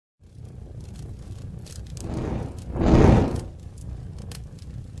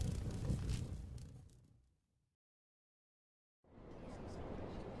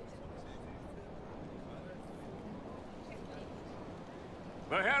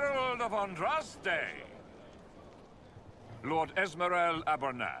The Herald of Andraste. Lord Esmerel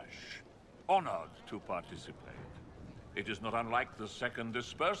Abernash, honored to participate. It is not unlike the second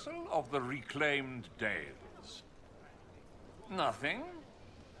dispersal of the reclaimed Dales. Nothing?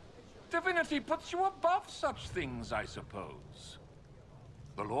 Divinity puts you above such things, I suppose.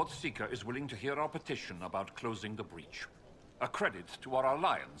 The Lord Seeker is willing to hear our petition about closing the breach. A credit to our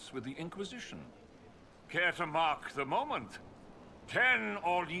alliance with the Inquisition. Care to mark the moment? 10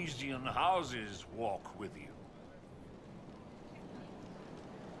 Orlesian houses walk with you.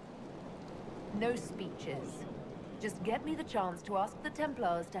 No speeches. Just get me the chance to ask the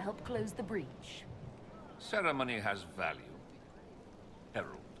Templars to help close the breach. Ceremony has value.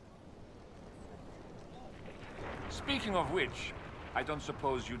 Herald. Speaking of which, I don't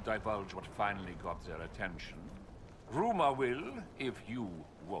suppose you'd divulge what finally got their attention. Rumor will, if you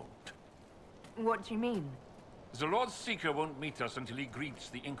won't. What do you mean? The Lord Seeker won't meet us until he greets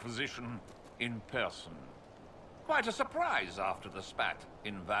the Inquisition in person. Quite a surprise after the spat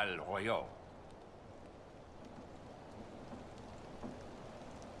in Val Royaux.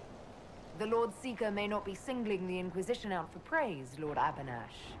 The Lord Seeker may not be singling the Inquisition out for praise, Lord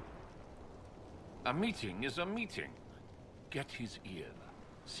Abernash. A meeting is a meeting. Get his ear.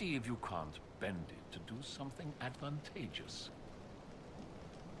 See if you can't bend it to do something advantageous.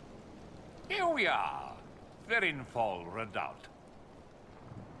 Here we are. Therinfal Redoubt.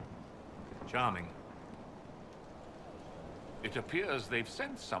 Charming. It appears they've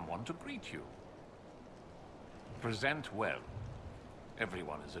sent someone to greet you. Present well.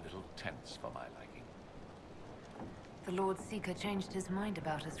 Everyone is a little tense for my liking. The Lord Seeker changed his mind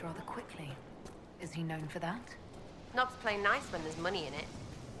about us rather quickly. Is he known for that? Nob's play nice when there's money in it.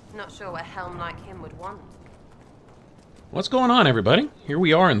 Not sure what a helm like him would want. What's going on, everybody? Here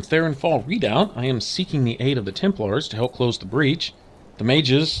we are in Therinfal Redoubt. I am seeking the aid of the Templars to help close the breach. The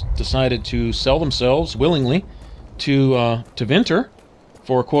mages decided to sell themselves willingly to Venter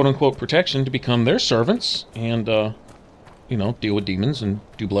for quote-unquote protection to become their servants and, you know, deal with demons and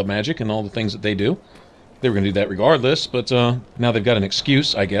do blood magic and all the things that they do. They were going to do that regardless, but now they've got an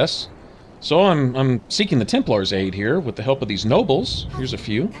excuse, I guess. So I'm seeking the Templars' aid here with the help of these nobles. Here's a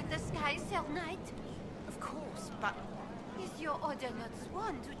few. The sky, Sir Knight? Of course, but is your order not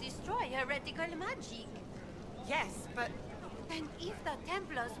sworn to destroy heretical magic? Yes, but then if the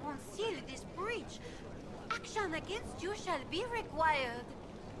Templars won't seal this breach, action against you shall be required.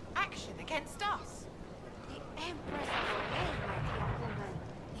 Action against us? The Empress of Orlais, my dear woman,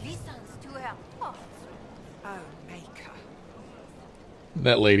 listens to her thoughts. Oh, Maker.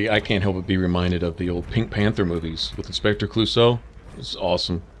 That lady, I can't help but be reminded of the old Pink Panther movies with Inspector Clouseau. It's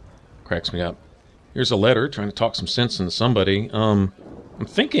awesome. Cracks me up. Here's a letter trying to talk some sense into somebody. I'm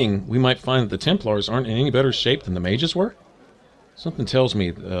thinking we might find that the Templars aren't in any better shape than the mages were. Something tells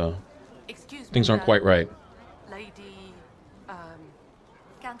me things aren't quite right. Lady,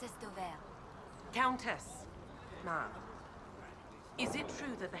 Countess d'Auvert. Countess, ma'am. Is it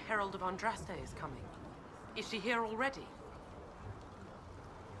true that the Herald of Andraste is coming? Is she here already?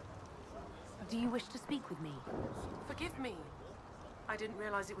 Do you wish to speak with me? Forgive me. I didn't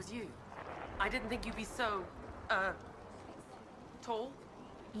realize it was you. I didn't think you'd be so, tall.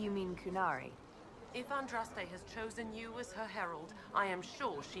 You mean Kunari? If Andraste has chosen you as her herald, I am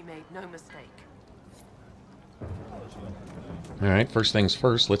sure she made no mistake. Alright, first things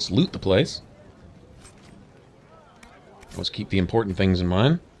first, let's loot the place. Let's keep the important things in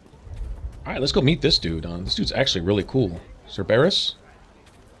mind. Alright, let's go meet this dude. This dude's actually really cool. Cerberus?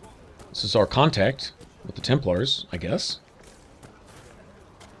 This is our contact with the Templars, I guess.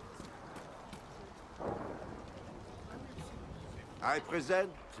 I present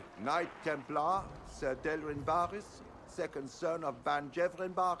Knight Templar, Sir Delrin Barris, second son of Ban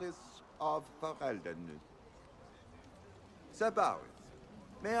Jevrin Barris of Ferelden. Sir Barris,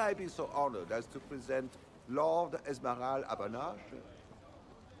 may I be so honored as to present Lord Esmerel Abernash?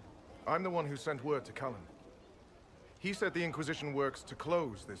 I'm the one who sent word to Cullen. He said the Inquisition works to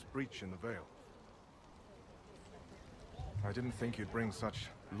close this breach in the Vale. I didn't think you'd bring such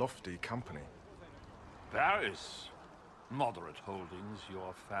lofty company. Barris. Moderate holdings,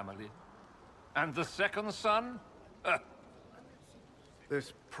 your family. And the second son?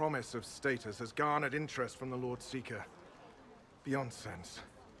 This promise of status has garnered interest from the Lord Seeker. Beyond sense.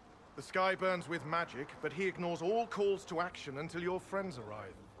 The sky burns with magic, but he ignores all calls to action until your friends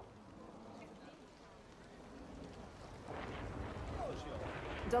arrive.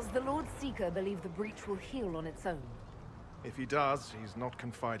 Does the Lord Seeker believe the breach will heal on its own? If he does, he's not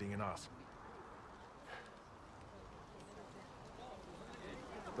confiding in us.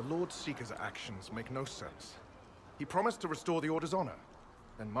 The Lord Seeker's actions make no sense. He promised to restore the Order's honor.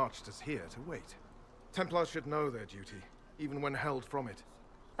 then marched us here to wait. Templars should know their duty, even when held from it.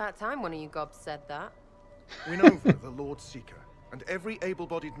 About time one of you gobs said that. Win over the Lord Seeker, and every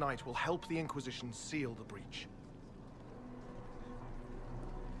able-bodied knight will help the Inquisition seal the breach.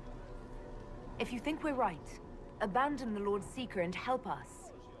 If you think we're right, abandon the Lord Seeker and help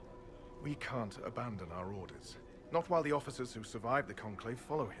us. We can't abandon our orders. Not while the officers who survived the Conclave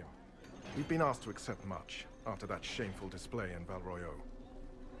follow him. We've been asked to accept much after that shameful display in Val Royeaux.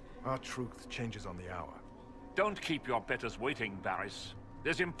 Our truth changes on the hour. Don't keep your betters waiting, Barris.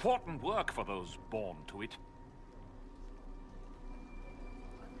 There's important work for those born to it.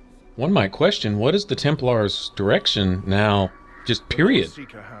 One might question, what is the Templars' direction now? Just period. The Lord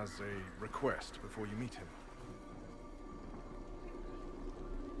Seeker has a request before you meet him.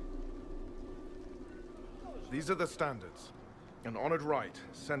 These are the standards. An honored right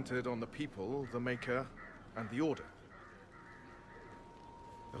centered on the people, the Maker, and the Order.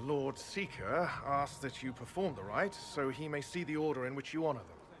 The Lord Seeker asks that you perform the rite, so he may see the order in which you honor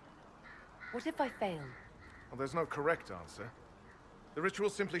them. What if I fail? Well, there's no correct answer. The ritual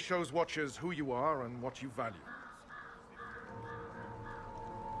simply shows watchers who you are and what you value.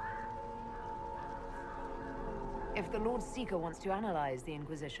 If the Lord Seeker wants to analyze the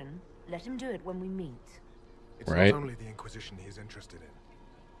Inquisition, let him do it when we meet. It's Right. not only the Inquisition he is interested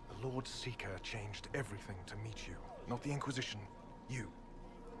in. The Lord Seeker changed everything to meet you. Not the Inquisition, you.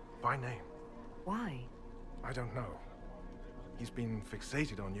 By name. Why? I don't know. He's been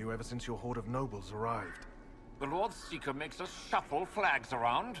fixated on you ever since your horde of nobles arrived. The Lord Seeker makes us shuffle flags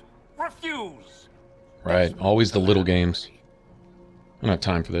around. Refuse! Right, always the little games. I don't have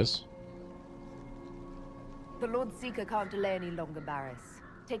time for this. The Lord Seeker can't delay any longer, Barris.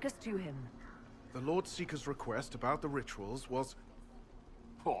 Take us to him. The Lord Seeker's request about the rituals was...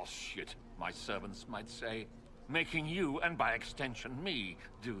 Poor shit, my servants might say. Making you, and by extension me,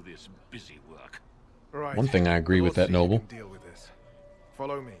 do this busy work. Right. One thing I agree The with Lord that, Seeker Noble. can deal with this.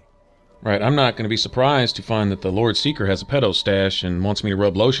 Follow me. Right, I'm not going to be surprised to find that the Lord Seeker has a pedo stash and wants me to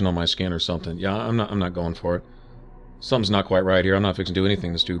rub lotion on my skin or something. Yeah, I'm not going for it. Something's not quite right here. I'm not fixing to do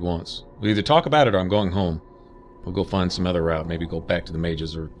anything this dude wants. We'll either talk about it or I'm going home. We'll go find some other route. Maybe go back to the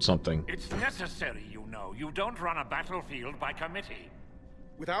mages or something. It's necessary, you know. You don't run a battlefield by committee.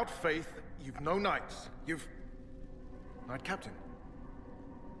 Without faith, you've no knights. You've... Knight Captain.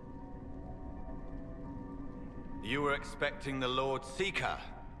 You were expecting the Lord Seeker.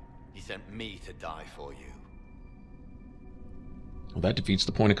 He sent me to die for you. Well, that defeats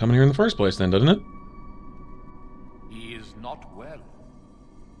the point of coming here in the first place then, doesn't it? He is not well.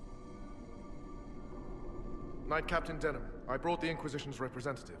 Knight Captain Denham, I brought the Inquisition's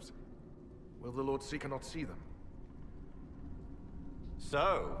representatives. Will the Lord Seeker not see them?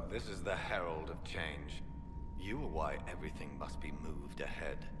 So, this is the herald of change. You are why everything must be moved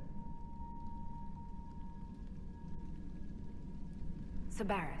ahead. Sir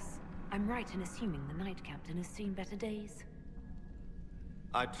Barris, I'm right in assuming the Knight Captain has seen better days.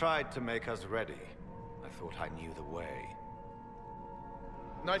 I tried to make us ready. I thought I knew the way.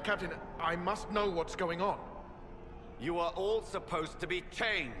 Knight Captain, I must know what's going on. You are all supposed to be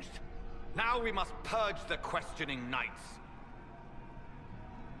changed. Now we must purge the questioning knights.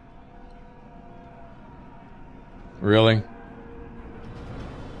 Really?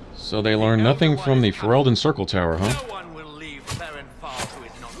 So they learn nothing from the Ferelden Circle Tower, huh? No one will leave Therinfal who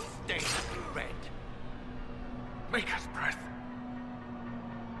is not stained red. Maker's breath.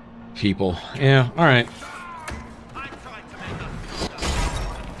 People. Yeah, alright. I tried to make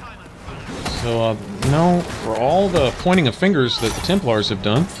us So, no, for all the pointing of fingers that the Templars have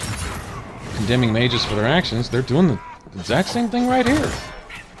done, condemning mages for their actions, they're doing the exact same thing right here.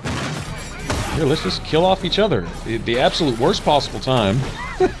 Here, let's just kill off each other. The absolute worst possible time.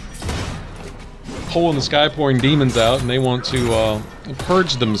 Hole in the sky pouring demons out, and they want to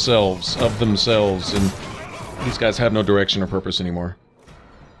purge themselves of themselves, and these guys have no direction or purpose anymore.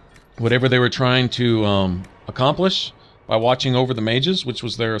 Whatever they were trying to accomplish by watching over the mages, which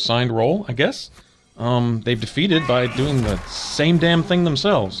was their assigned role, I guess, they've defeated by doing the same damn thing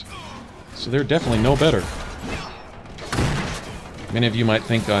themselves. So they're definitely no better. Many of you might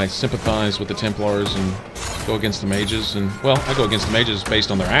think I sympathize with the Templars and go against the mages, and, well, I go against the mages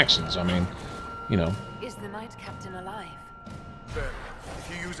based on their actions. I mean, you know. Is the Knight Captain alive? Ben, if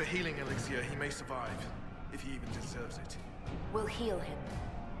you use a healing elixir, he may survive. If he even deserves it. We'll heal him.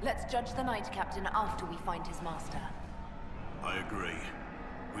 Let's judge the Knight Captain after we find his master. I agree.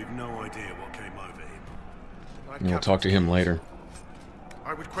 We've no idea what came over him. Knight And we'll Captain's talk to him later.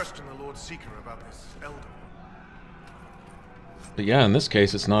 I would question the Lord Seeker about this elder. But yeah, in this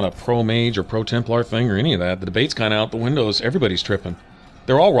case, it's not a pro-mage or pro-Templar thing or any of that. The debate's kind of out the windows. Everybody's tripping.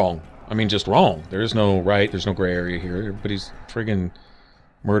 they're all wrong. I mean, just wrong. There's no right, there's no gray area here. Everybody's friggin'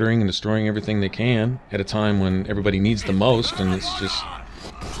 murdering and destroying everything they can at a time when everybody needs the most, and it's just...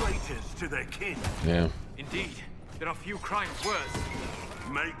 Traitors to their kin. Yeah. Indeed, there are few crimes worse.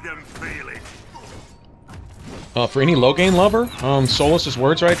 Make them feel it. For any low-gain lover, Solus's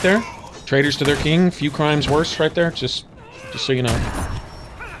words right there. Traitors to their king, few crimes worse right there. Just so you know.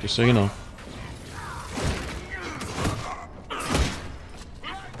 Just so you know.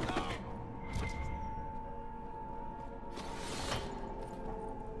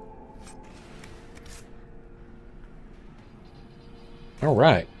 All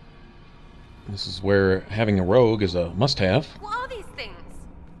right. This is where having a rogue is a must-have. What are these things?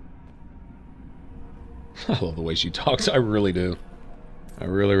 I love the way she talks. I really do. I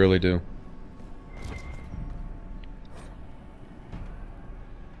really, really do.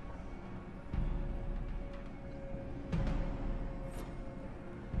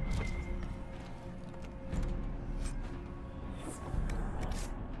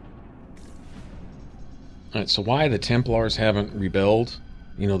 Alright, so why the Templars haven't rebelled?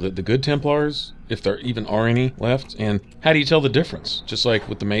 You know, the good Templars, if there even are any left, and how do you tell the difference? Just like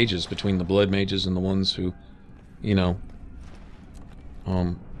with the mages, between the blood mages and the ones who, you know,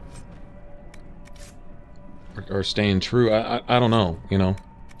 are staying true. I don't know, you know.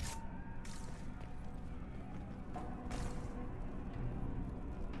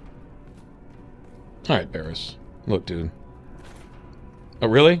 Alright, Barris. Look, dude. Oh,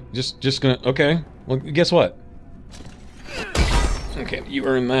 really? Just gonna... Okay. Well, guess what? Okay, you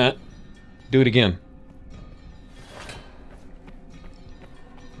earned that. Do it again.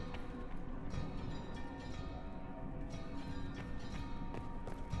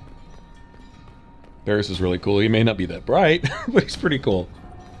 Barris is really cool. He may not be that bright, but he's pretty cool.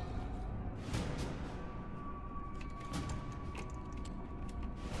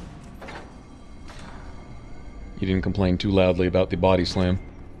 You didn't complain too loudly about the body slam.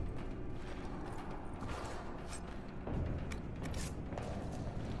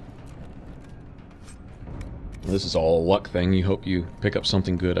 This is all a luck thing. You hope you pick up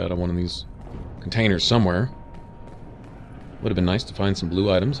something good out of one of these containers somewhere. Would have been nice to find some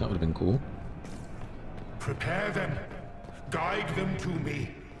blue items. That would have been cool. Prepare them. Guide them to me.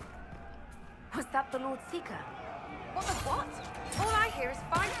 Was that the Lord Seeker? What the what? All I hear is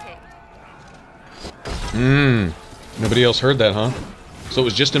fighting. Nobody else heard that, huh? So it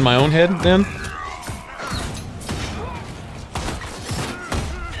was just in my own head, then?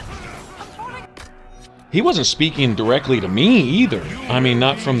 He wasn't speaking directly to me, either. I mean,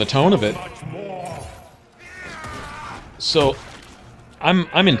 not from the tone of it. So, I'm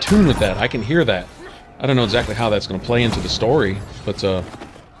in tune with that. I can hear that. I don't know exactly how that's going to play into the story, but,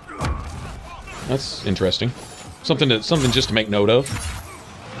 that's interesting. Something just to make note of.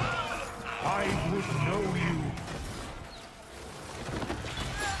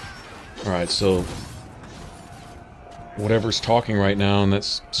 Alright, so whatever's talking right now, and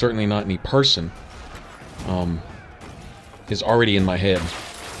that's certainly not any person, is already in my head,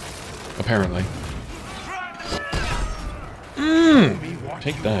 apparently.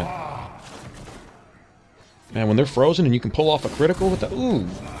 Take that. Man, when they're frozen and you can pull off a critical with that, ooh,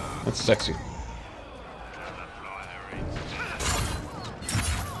 that's sexy.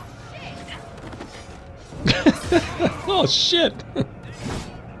 Oh, shit!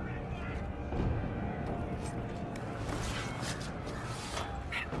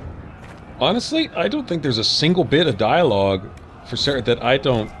 Honestly, I don't think there's a single bit of dialogue for Sarah that I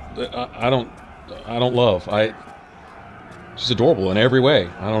don't love. She's adorable in every way.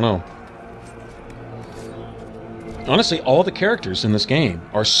 I don't know. Honestly, all the characters in this game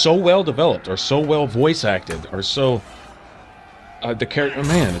are so well developed, are so well voice acted, are so the character.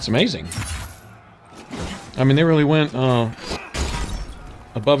 Man, it's amazing. I mean, they really went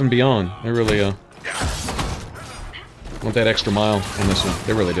above and beyond. They really went that extra mile on this one.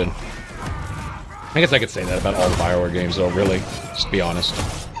 They really did. I guess I could say that about all the BioWare games, though, really. Just to be honest.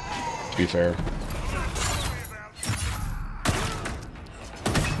 To be fair.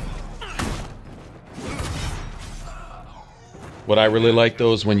 What I really like,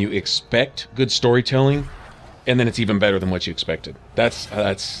 though, is when you expect good storytelling, and then it's even better than what you expected.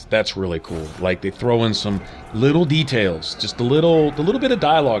 That's really cool. Like, they throw in some little details, just a little bit of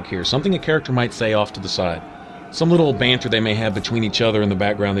dialogue here, something a character might say off to the side. Some little banter they may have between each other in the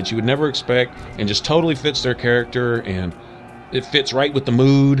background that you would never expect, and just totally fits their character, and it fits right with the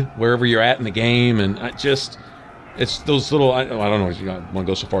mood wherever you're at in the game. And it's those little, I don't know if you want to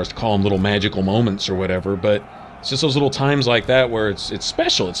go so far as to call them little magical moments or whatever, but it's just those little times like that where it's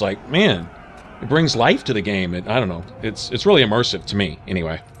special. It's like, man, it brings life to the game. I don't know. It's really immersive to me,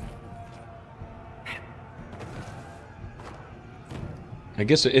 anyway. I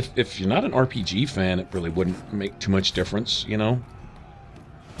guess if you're not an RPG fan, it really wouldn't make too much difference, you know?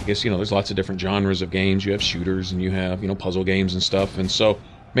 I guess, you know, there's lots of different genres of games. You have shooters and you have, you know, puzzle games and stuff, and so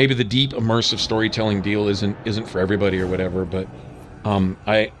maybe the deep immersive storytelling deal isn't for everybody or whatever, but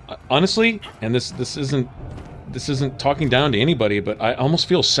I honestly, and this isn't talking down to anybody, but I almost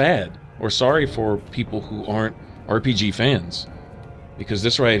feel sad or sorry for people who aren't RPG fans, because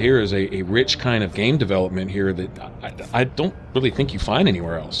this right here is a rich kind of game development here that I don't really think you find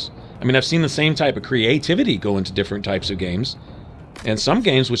anywhere else. I mean, I've seen the same type of creativity go into different types of games, and some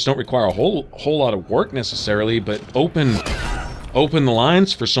games which don't require a whole lot of work necessarily, but open the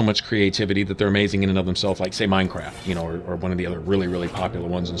lines for so much creativity that they're amazing in and of themselves, like say Minecraft, you know, or one of the other really popular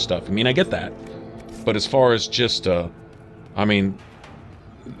ones and stuff. I mean, I get that, but as far as just I mean,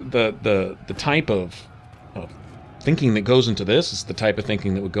 the type of thinking that goes into this is the type of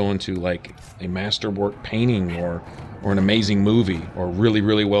thinking that would go into like a masterwork painting or an amazing movie or a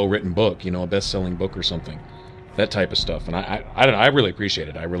really well written book, you know, a best-selling book or something, that type of stuff. And I really appreciate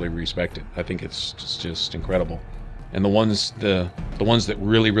it. I really respect it. I think it's just incredible. And the ones that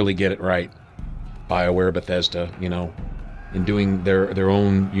really get it right, BioWare, Bethesda, you know, in doing their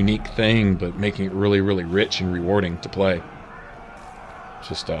own unique thing, but making it really rich and rewarding to play.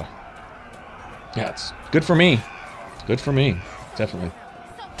 Just yeah, it's good for me. Good for me, definitely.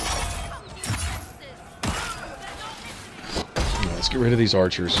 Yeah, let's get rid of these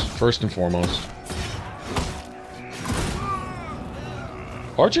archers first and foremost.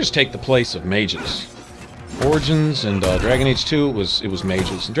 Archers take the place of mages. Origins and Dragon Age 2, it was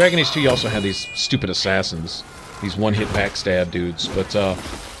mages. In Dragon Age 2, you also had these stupid assassins, these one-hit backstab dudes. But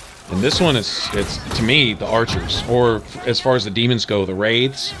in this one, it's to me the archers, or as far as the demons go, the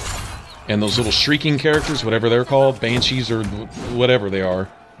wraiths, and those little shrieking characters, whatever they're called, banshees or whatever they are.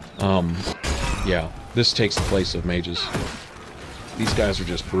 Yeah, this takes the place of mages. These guys are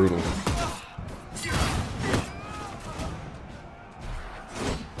just brutal.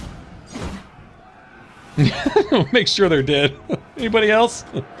 Make sure they're dead. Anybody else?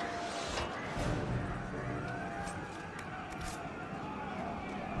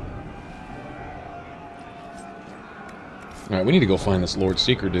 Alright, we need to go find this Lord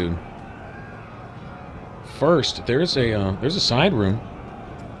Seeker dude. First, there's a side room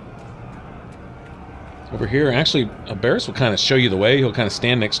over here. Actually, Barris will kind of show you the way. He'll kind of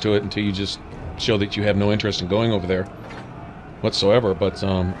stand next to it until you just show that you have no interest in going over there whatsoever. But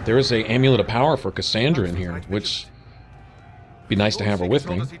there is a amulet of power for Cassandra in here, which would be nice to have her with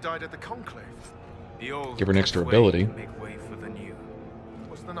me. Give her an extra ability.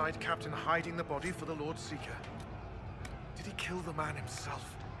 Was the Knight Captain hiding the body for the Lord Seeker? Did he kill the man himself?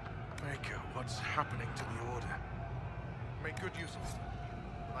 Maker, what's happening to the Order? Make good use of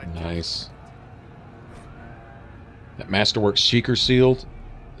it. Nice. That Masterwork Seeker Shield.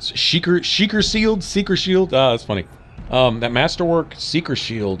 Seeker Shield? Ah, that's funny. That Masterwork Seeker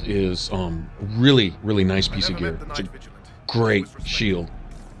Shield is really nice piece of gear. It's a great shield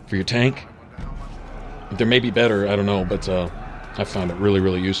for your tank. There may be better, I don't know, but I found it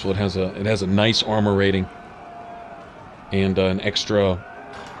really useful. It has a nice armor rating and an extra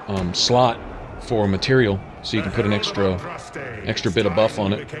slot for material, so you can put an extra bit of buff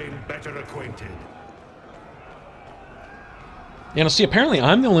on it. Yeah, now see, apparently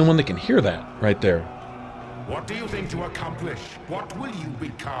I'm the only one that can hear that right there. What do you think to accomplish? What will you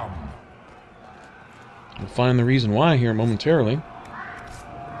become? We'll find the reason why here momentarily.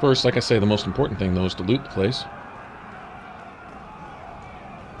 First, like I say, the most important thing, though, is to loot the place.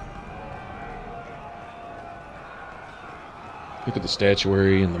 Look at the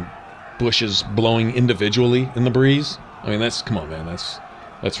statuary and the bushes blowing individually in the breeze. I mean, come on, man,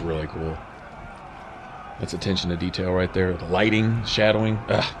 that's really cool. That's attention to detail right there. The lighting, shadowing.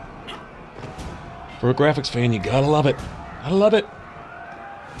 Ugh. For a graphics fan, you gotta love it. Gotta love it.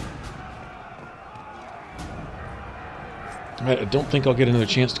 Alright, I don't think I'll get another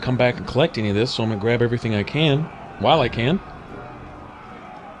chance to come back and collect any of this, so I'm gonna grab everything I can while I can.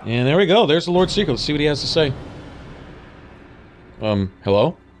 And there we go. There's the Lord Seeker. Let's see what he has to say.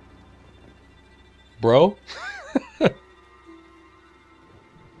 Hello? Bro?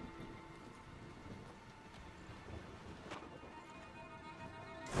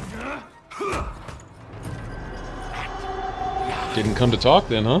 Didn't come to talk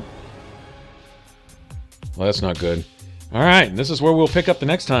then, huh? Well, that's not good. Alright, this is where we'll pick up the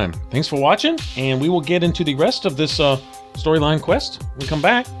next time. Thanks for watching, and we will get into the rest of this storyline quest when we come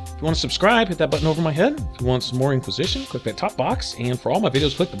back. If you want to subscribe, hit that button over my head. If you want some more Inquisition, click that top box. And for all my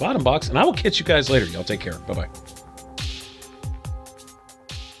videos, click the bottom box. And I will catch you guys later. Y'all take care. Bye-bye.